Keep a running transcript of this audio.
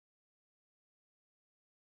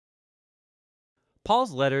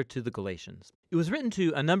Paul's letter to the Galatians. It was written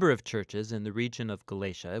to a number of churches in the region of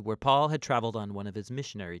Galatia where Paul had traveled on one of his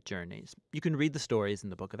missionary journeys. You can read the stories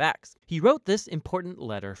in the book of Acts. He wrote this important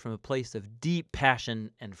letter from a place of deep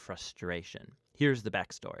passion and frustration. Here's the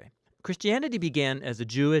backstory. Christianity began as a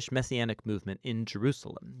Jewish messianic movement in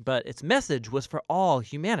Jerusalem, but its message was for all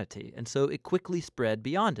humanity, and so it quickly spread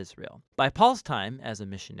beyond Israel. By Paul's time as a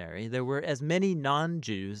missionary, there were as many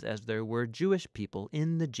non-Jews as there were Jewish people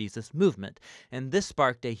in the Jesus movement, and this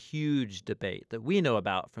sparked a huge debate that we know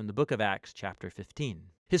about from the book of Acts chapter 15.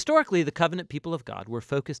 Historically, the covenant people of God were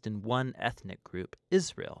focused in one ethnic group,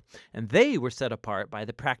 Israel, and they were set apart by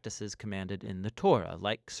the practices commanded in the Torah,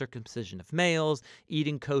 like circumcision of males,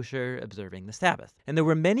 eating kosher, observing the Sabbath. And there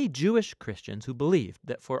were many Jewish Christians who believed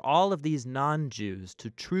that for all of these non-Jews to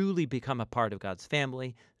truly become a part of God's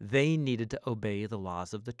family, they needed to obey the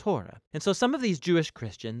laws of the Torah. And so some of these Jewish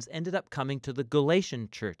Christians ended up coming to the Galatian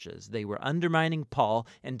churches. They were undermining Paul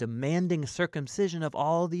and demanding circumcision of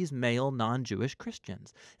all these male non-Jewish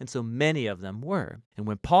Christians. And so many of them were. And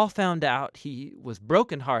when Paul found out, he was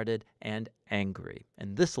brokenhearted and angry.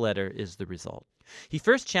 And this letter is the result. He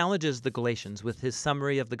first challenges the Galatians with his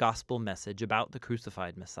summary of the gospel message about the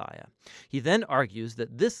crucified Messiah. He then argues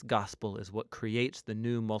that this gospel is what creates the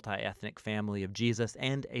new multi-ethnic family of Jesus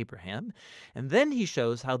and Abraham. And then he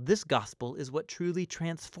shows how this gospel is what truly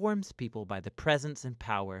transforms people by the presence and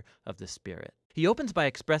power of the Spirit. He opens by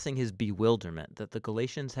expressing his bewilderment that the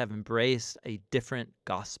Galatians have embraced a different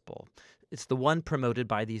gospel. It's the one promoted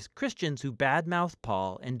by these Christians who badmouth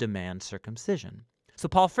Paul and demand circumcision. So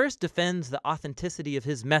Paul first defends the authenticity of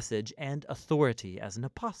his message and authority as an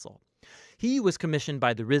apostle. He was commissioned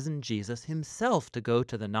by the risen Jesus himself to go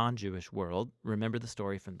to the non-Jewish world. Remember the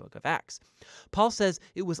story from the book of Acts. Paul says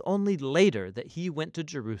it was only later that he went to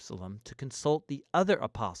Jerusalem to consult the other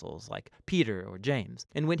apostles like Peter or James.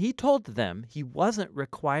 And when he told them he wasn't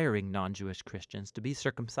requiring non-Jewish Christians to be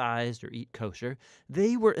circumcised or eat kosher,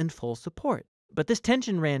 they were in full support. But this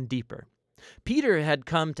tension ran deeper. Peter had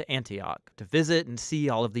come to Antioch to visit and see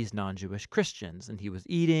all of these non-Jewish Christians, and he was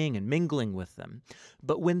eating and mingling with them.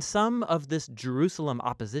 But when some of this Jerusalem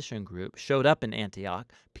opposition group showed up in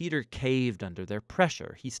Antioch, Peter caved under their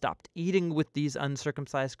pressure. He stopped eating with these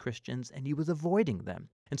uncircumcised Christians, and he was avoiding them.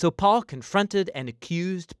 And so Paul confronted and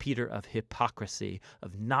accused Peter of hypocrisy,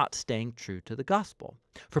 of not staying true to the gospel.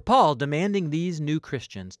 For Paul, demanding these new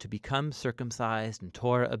Christians to become circumcised and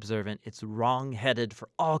Torah observant, it's wrong-headed for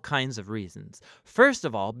all kinds of reasons. First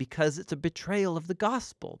of all, because it's a betrayal of the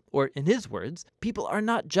gospel. Or in his words, people are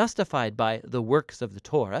not justified by the works of the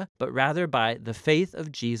Torah, but rather by the faith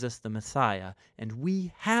of Jesus the Messiah. And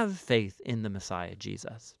we have faith in the Messiah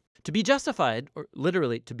Jesus. To be justified, or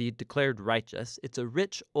literally to be declared righteous, it's a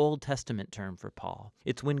rich Old Testament term for Paul.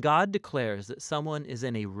 It's when God declares that someone is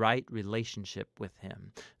in a right relationship with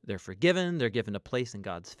him. They're forgiven, they're given a place in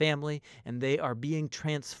God's family, and they are being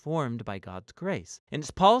transformed by God's grace. And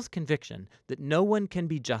it's Paul's conviction that no one can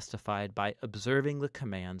be justified by observing the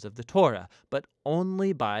commands of the Torah, but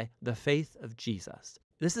only by the faith of Jesus.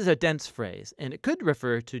 This is a dense phrase, and it could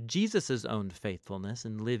refer to Jesus' own faithfulness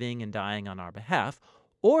in living and dying on our behalf,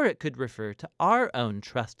 or it could refer to our own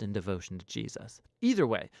trust and devotion to Jesus. Either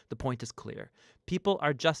way, the point is clear. People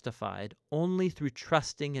are justified only through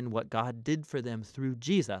trusting in what God did for them through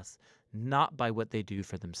Jesus, not by what they do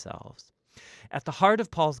for themselves. At the heart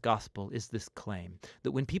of Paul's gospel is this claim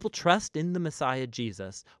that when people trust in the Messiah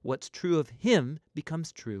Jesus, what's true of him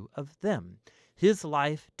becomes true of them. His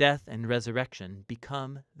life, death, and resurrection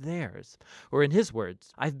become theirs. Or in his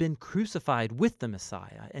words, I've been crucified with the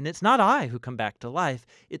Messiah, and it's not I who come back to life,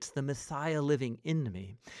 it's the Messiah living in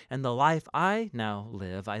me. And the life I now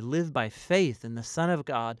live, I live by faith in the Son of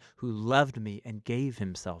God who loved me and gave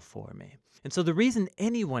himself for me. And so the reason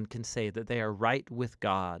anyone can say that they are right with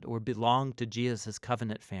God or belong to Jesus'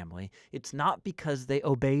 covenant family, it's not because they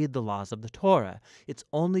obeyed the laws of the Torah. It's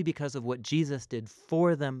only because of what Jesus did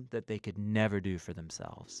for them that they could never do for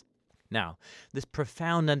themselves. Now, this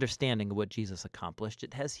profound understanding of what Jesus accomplished,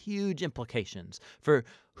 it has huge implications for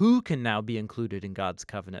who can now be included in God's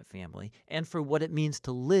covenant family and for what it means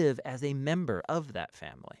to live as a member of that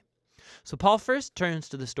family. So Paul first turns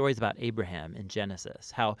to the stories about Abraham in Genesis,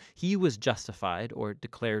 how he was justified or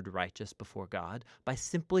declared righteous before God by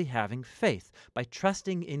simply having faith, by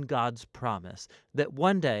trusting in God's promise that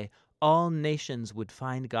one day all nations would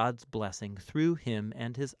find God's blessing through him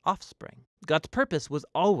and his offspring. God's purpose was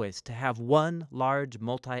always to have one large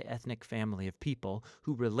multi-ethnic family of people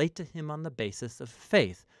who relate to him on the basis of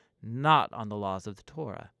faith, not on the laws of the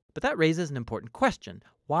Torah. But that raises an important question.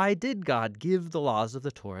 Why did God give the laws of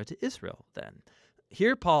the Torah to Israel then?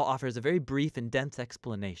 Here, Paul offers a very brief and dense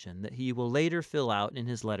explanation that he will later fill out in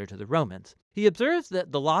his letter to the Romans. He observes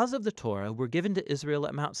that the laws of the Torah were given to Israel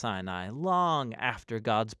at Mount Sinai long after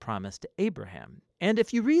God's promise to Abraham. And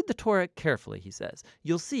if you read the Torah carefully, he says,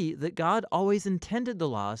 you'll see that God always intended the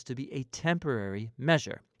laws to be a temporary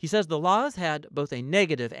measure. He says the laws had both a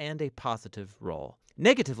negative and a positive role.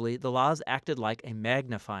 Negatively, the laws acted like a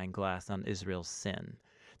magnifying glass on Israel's sin.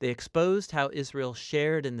 They exposed how Israel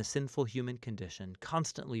shared in the sinful human condition,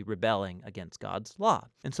 constantly rebelling against God's law.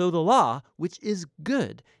 And so the law, which is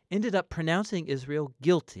good, ended up pronouncing Israel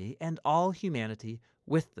guilty and all humanity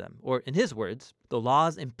with them. Or in his words, the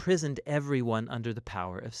laws imprisoned everyone under the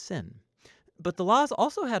power of sin. But the laws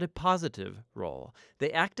also had a positive role.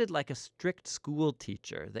 They acted like a strict school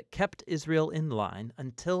teacher that kept Israel in line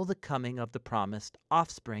until the coming of the promised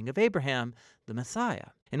offspring of Abraham, the Messiah.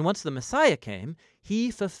 And once the Messiah came,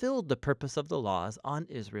 he fulfilled the purpose of the laws on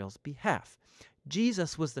Israel's behalf.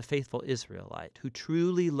 Jesus was the faithful Israelite who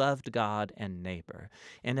truly loved God and neighbor.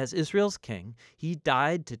 And as Israel's king, he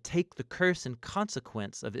died to take the curse and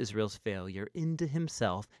consequence of Israel's failure into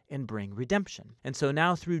himself and bring redemption. And so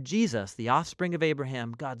now through Jesus, the offspring of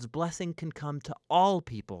Abraham, God's blessing can come to all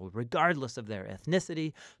people, regardless of their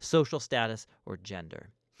ethnicity, social status, or gender.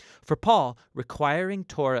 For Paul, requiring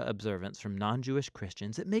Torah observance from non-Jewish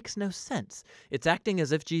Christians, it makes no sense. It's acting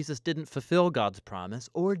as if Jesus didn't fulfill God's promise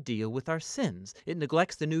or deal with our sins. It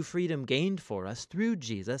neglects the new freedom gained for us through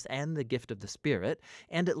Jesus and the gift of the Spirit,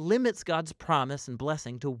 and it limits God's promise and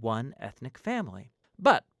blessing to one ethnic family.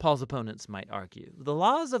 But, Paul's opponents might argue, the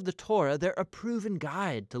laws of the Torah, they're a proven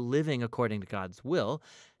guide to living according to God's will.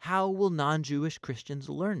 How will non-Jewish Christians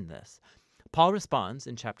learn this? Paul responds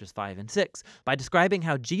in chapters 5 and 6 by describing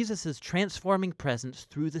how Jesus' transforming presence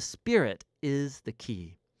through the Spirit is the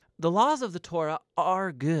key. The laws of the Torah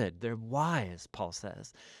are good. They're wise, Paul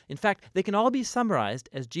says. In fact, they can all be summarized,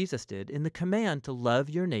 as Jesus did, in the command to love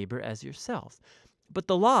your neighbor as yourself. But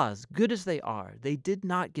the laws, good as they are, they did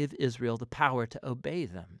not give Israel the power to obey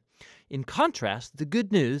them. In contrast, the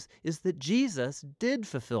good news is that Jesus did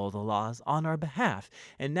fulfill the laws on our behalf,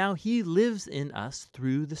 and now he lives in us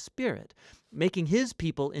through the Spirit, making his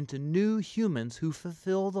people into new humans who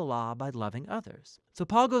fulfill the law by loving others. So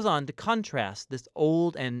Paul goes on to contrast this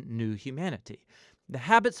old and new humanity. The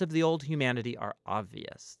habits of the old humanity are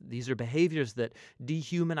obvious. These are behaviors that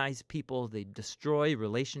dehumanize people, they destroy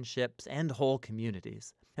relationships and whole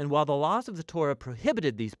communities. And while the laws of the Torah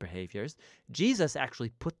prohibited these behaviors, Jesus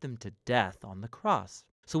actually put them to death on the cross.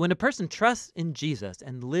 So when a person trusts in Jesus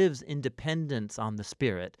and lives in dependence on the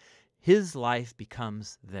Spirit, his life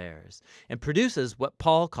becomes theirs and produces what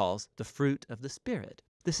Paul calls the fruit of the Spirit.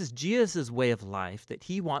 This is Jesus' way of life that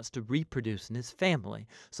he wants to reproduce in his family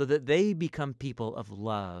so that they become people of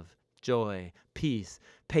love, joy, peace,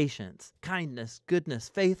 patience, kindness, goodness,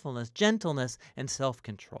 faithfulness, gentleness, and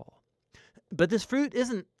self-control. But this fruit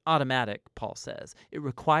isn't automatic, Paul says. It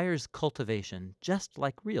requires cultivation, just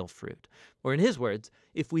like real fruit. Or in his words,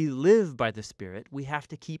 if we live by the Spirit, we have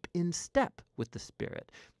to keep in step with the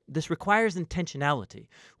Spirit. This requires intentionality.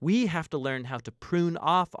 We have to learn how to prune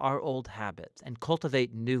off our old habits and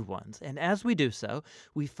cultivate new ones. And as we do so,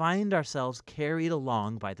 we find ourselves carried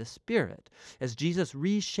along by the Spirit, as Jesus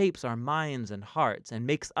reshapes our minds and hearts and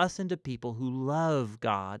makes us into people who love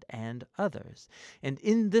God and others. And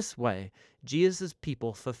in this way, Jesus'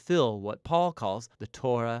 people fulfill what Paul calls the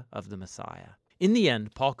Torah of the Messiah. In the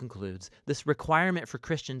end, Paul concludes, this requirement for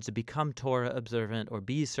Christians to become Torah observant or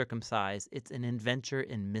be circumcised, it's an adventure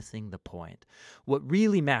in missing the point. What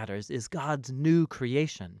really matters is God's new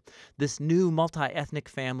creation, this new multi-ethnic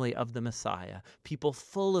family of the Messiah, people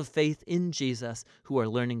full of faith in Jesus who are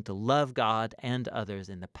learning to love God and others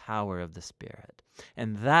in the power of the Spirit.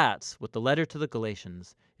 And that's what the letter to the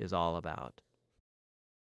Galatians is all about.